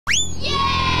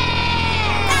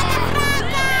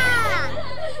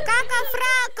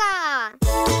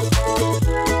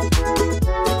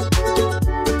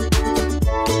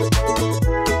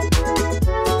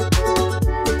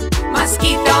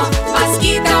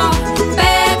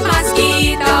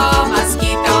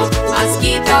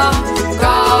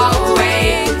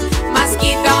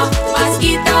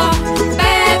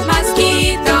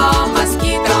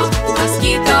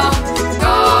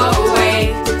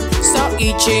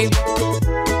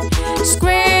itchy.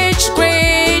 Scratch,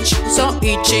 scratch, so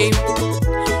itchy.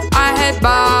 I had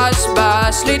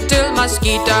buzz, little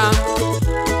mosquito.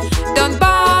 Don't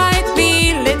bite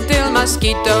me, little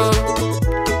mosquito.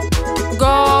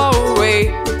 Go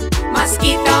away.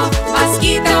 Mosquito,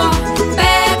 mosquito,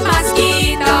 bad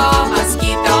mosquito,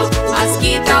 mosquito,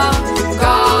 mosquito,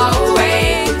 go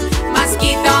away.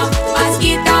 Mosquito,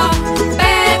 mosquito,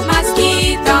 bad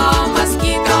mosquito,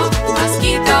 mosquito,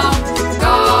 mosquito,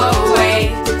 go away.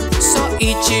 So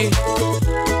itchy.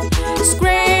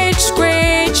 Scratch,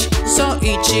 scratch, so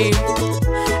itchy.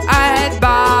 I had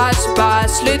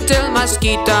buzz, little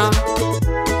mosquito.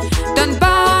 Don't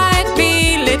bite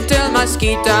me, little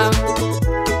mosquito.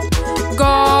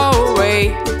 Go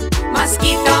away.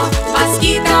 Mosquito,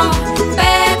 mosquito,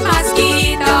 bad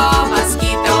mosquito,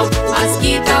 mosquito,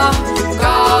 mosquito,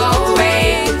 go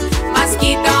away.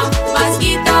 Mosquito,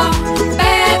 mosquito,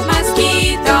 bad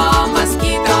mosquito,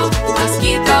 mosquito,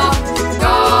 mosquito,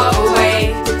 go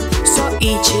away. So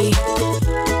itchy.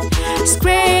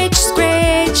 Scratch,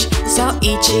 scratch, so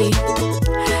itchy.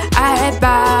 I had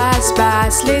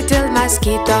buzz, little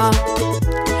mosquito.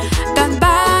 Don't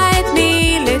bite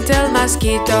me, little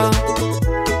mosquito.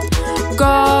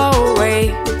 Go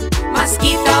away.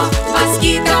 Mosquito,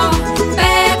 mosquito,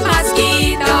 bad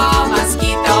mosquito,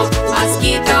 mosquito,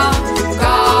 mosquito,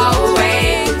 go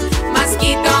away.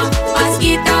 Mosquito,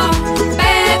 mosquito,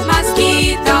 bad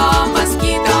mosquito,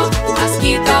 mosquito,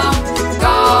 mosquito,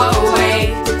 go away.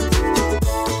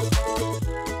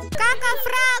 Coco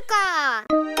Froco.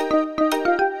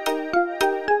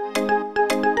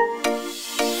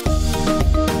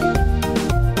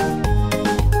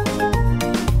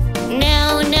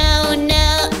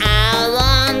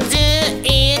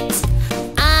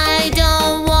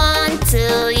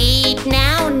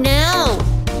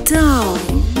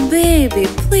 Baby,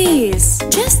 please,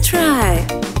 just try.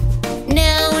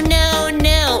 No, no,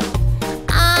 no,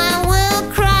 I will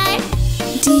cry.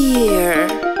 Dear,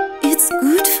 it's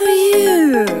good for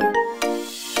you.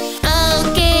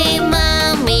 Okay,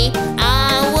 mommy,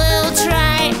 I will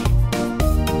try.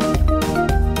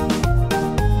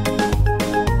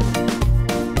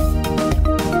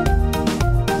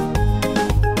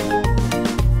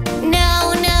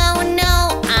 No, no,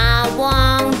 no, I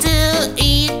want to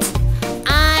eat.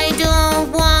 I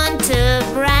don't want to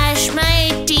brush my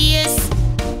teeth.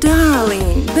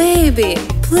 Darling, baby,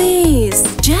 please,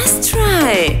 just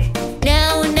try.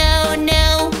 No, no,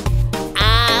 no,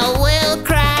 I will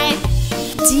cry.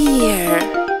 Dear,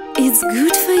 it's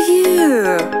good for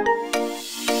you.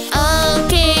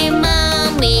 Okay,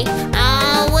 mommy,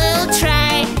 I will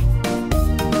try.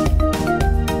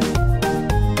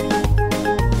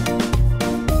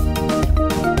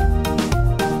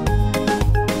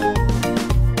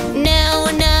 No,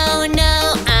 no,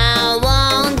 no, I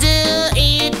won't do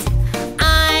it.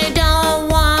 I don't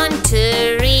want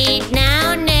to read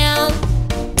now, no.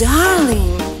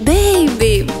 Darling,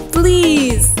 baby,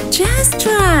 please, just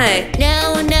try.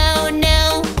 No, no,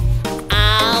 no,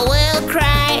 I will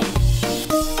cry.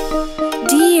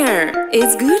 Dear,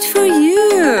 it's good for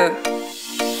you.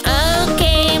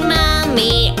 Okay,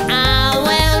 mommy, I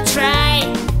will try.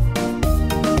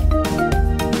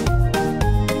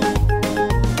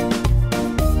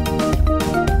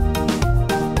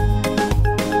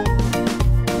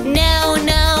 No,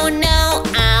 no, no,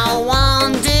 I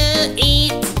won't do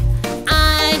it.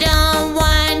 I don't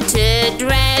want to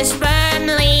dress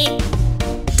firmly.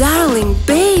 Darling,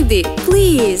 baby,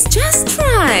 please, just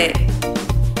try.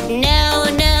 No,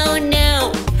 no,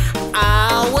 no,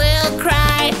 I will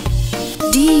cry.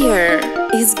 Dear,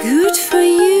 it's good for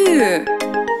you.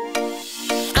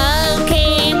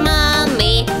 Okay,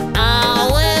 mommy, I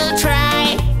will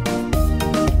try.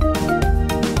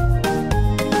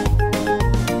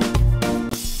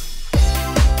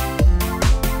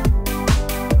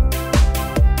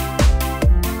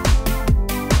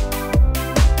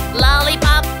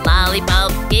 Lollipop,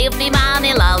 lollipop, give me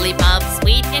money, lollipop,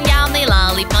 sweet and yummy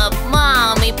lollipop,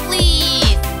 mommy,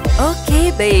 please.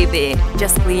 Okay, baby,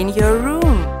 just clean your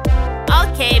room.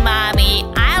 Okay, mommy,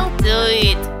 I'll do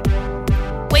it.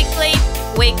 Quickly,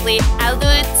 quickly, I'll do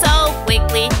it so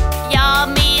quickly.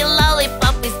 Yummy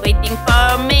lollipop is waiting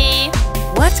for me.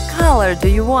 What color do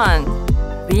you want?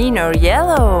 Green or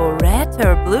yellow, red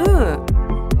or blue?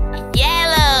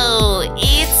 Yellow,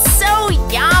 it's so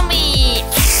yummy.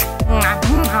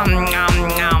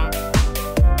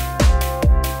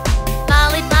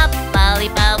 Lollipop,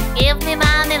 lollipop, give me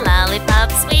money,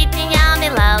 lollipop, sweet and yummy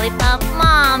lollipop,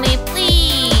 mommy,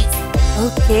 please.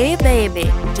 Okay,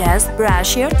 baby, just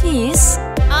brush your teeth.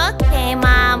 Okay,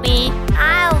 mommy,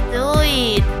 I'll do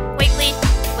it. Quickly,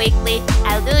 quickly.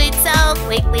 I'll do it so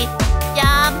quickly.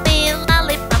 Yummy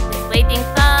lollipop is waiting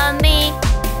for me.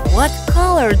 What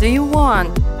color do you want?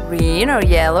 Green or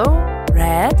yellow?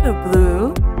 Red or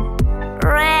blue?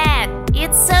 Red.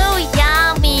 It's so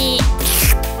yummy.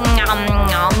 Nom,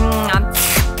 nom, nom.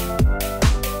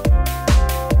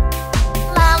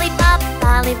 Lollipop,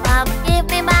 lollipop, give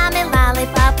me mommy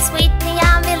lollipop. Sweet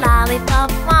yummy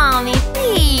lollipop, mommy,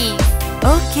 please.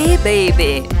 Okay,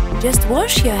 baby. Just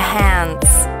wash your hands.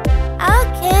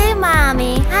 Okay,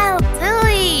 mommy, I'll do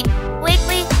it.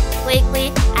 Quickly,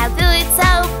 quickly, I'll do it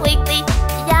so quickly.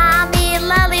 Yummy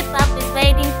lollipop is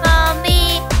waiting for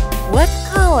me. What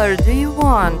color do you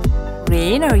want?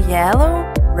 Green or yellow?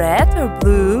 Red or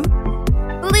blue?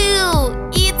 Blue,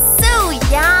 it's so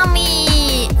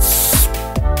yummy.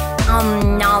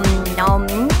 Nom, nom, nom.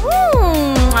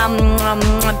 Nom, nom,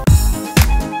 nom.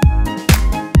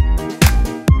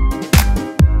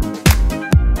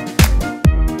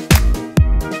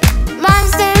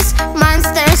 Monsters,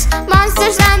 monsters,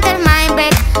 monsters under my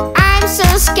bed. I'm so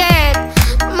scared.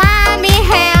 Mommy,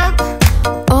 help.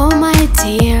 Oh my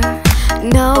dear,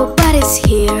 nobody's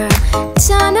here.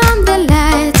 Turn on the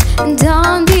lights and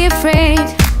don't be afraid.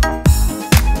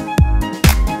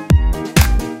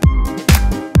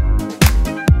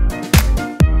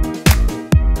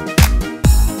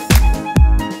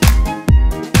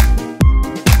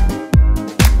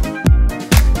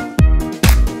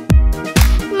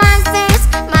 Monsters,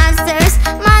 monsters,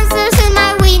 monsters in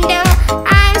my window.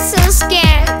 I'm so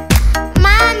scared.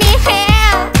 Mommy,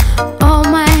 help. Oh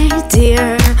my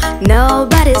dear,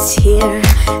 nobody's here.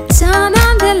 Turn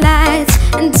on the lights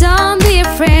and don't be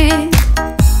afraid.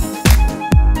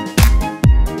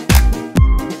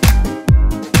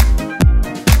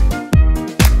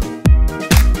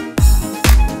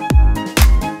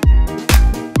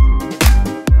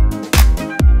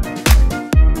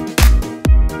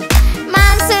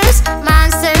 Monsters,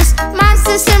 monsters,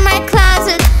 monsters in my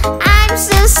closet. I'm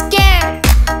so scared.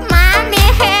 Mommy,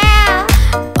 help.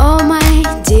 Oh my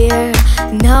dear,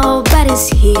 nobody's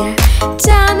here.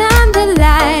 Turn on the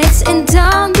lights and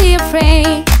don't be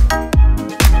afraid.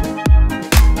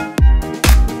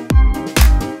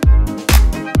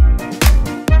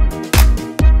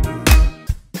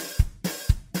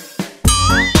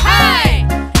 Hey,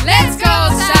 let's go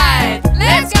outside.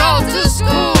 Let's go to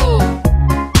school.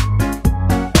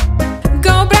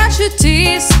 Go brush your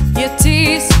teeth, your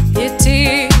teeth, your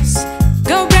teeth.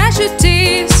 Go brush your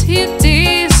teeth, your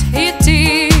teeth, your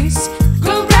teeth.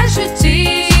 Go brush your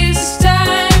teeth. It's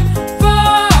time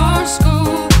for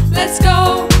school. Let's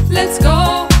go, let's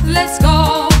go, let's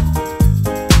go.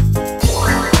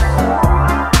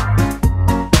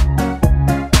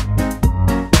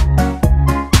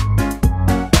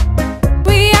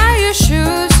 We are your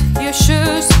shoes, your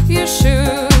shoes, your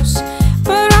shoes.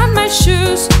 Put on my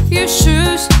shoes, your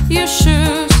shoes, your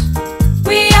shoes.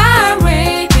 We are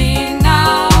waiting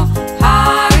now.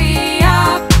 Hurry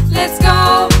up. Let's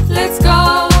go, let's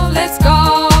go, let's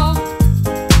go.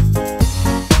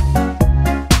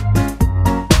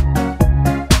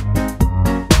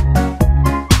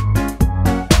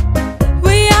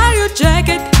 We are your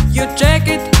jacket, your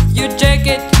jacket, your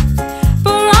jacket.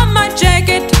 Put on my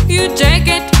jacket, your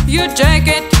jacket, your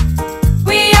jacket.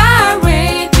 We are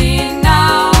waiting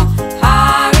now.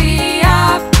 Hurry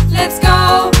up. Let's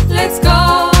go,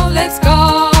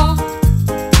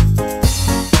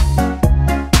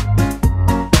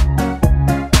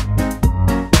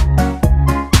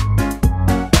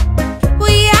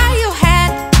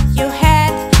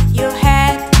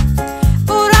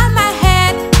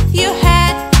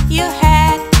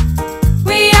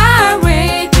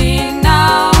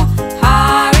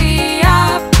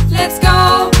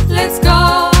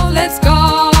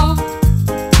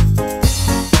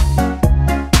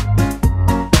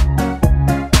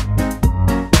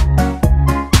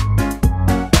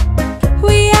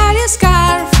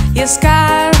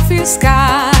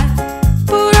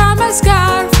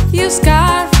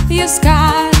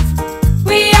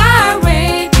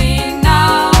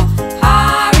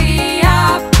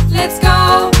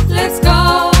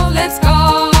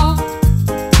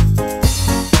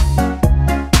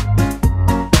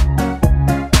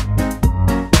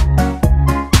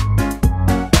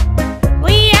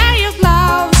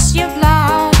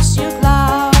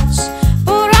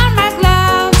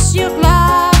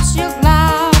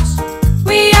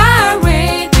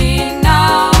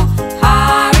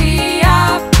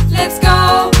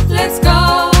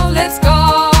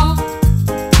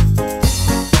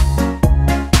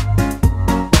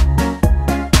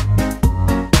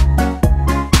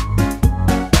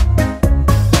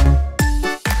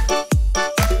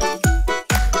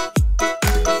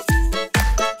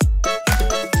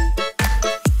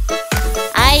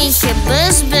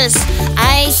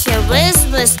 whiz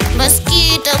whiz,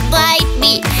 mosquito bite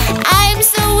me. I'm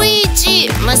so itchy,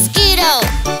 mosquito.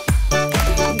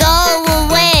 Go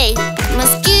away,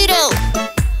 mosquito.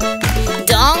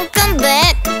 Don't come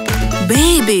back.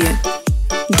 Baby,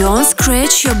 don't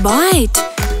scratch your bite.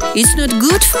 It's not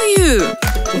good for you.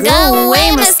 Go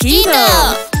away, mosquito.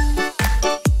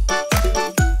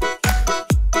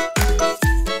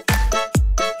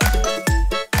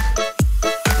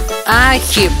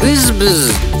 Ahi buzz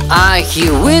buzz, ahi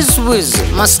whiz whiz,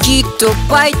 mosquito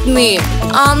bite me.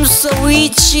 I'm so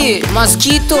itchy,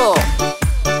 mosquito.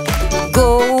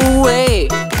 Go away,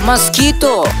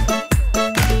 mosquito.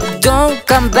 Don't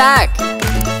come back.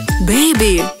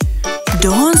 Baby,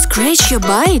 don't scratch your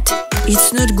bite.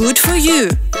 It's not good for you.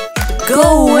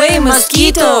 Go away,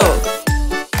 mosquito.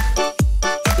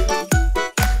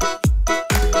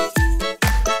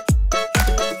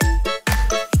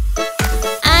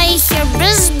 I hear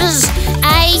buzz buzz,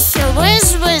 I hear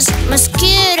whiz whiz,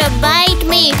 mosquito bite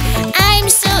me. I'm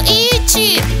so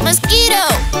itchy, mosquito.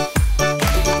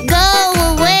 Go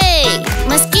away,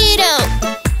 mosquito.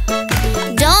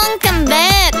 Don't come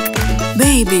back.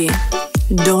 Baby,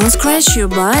 don't scratch your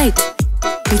bite.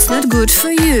 It's not good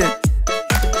for you.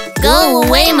 Go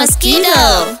away,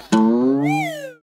 mosquito.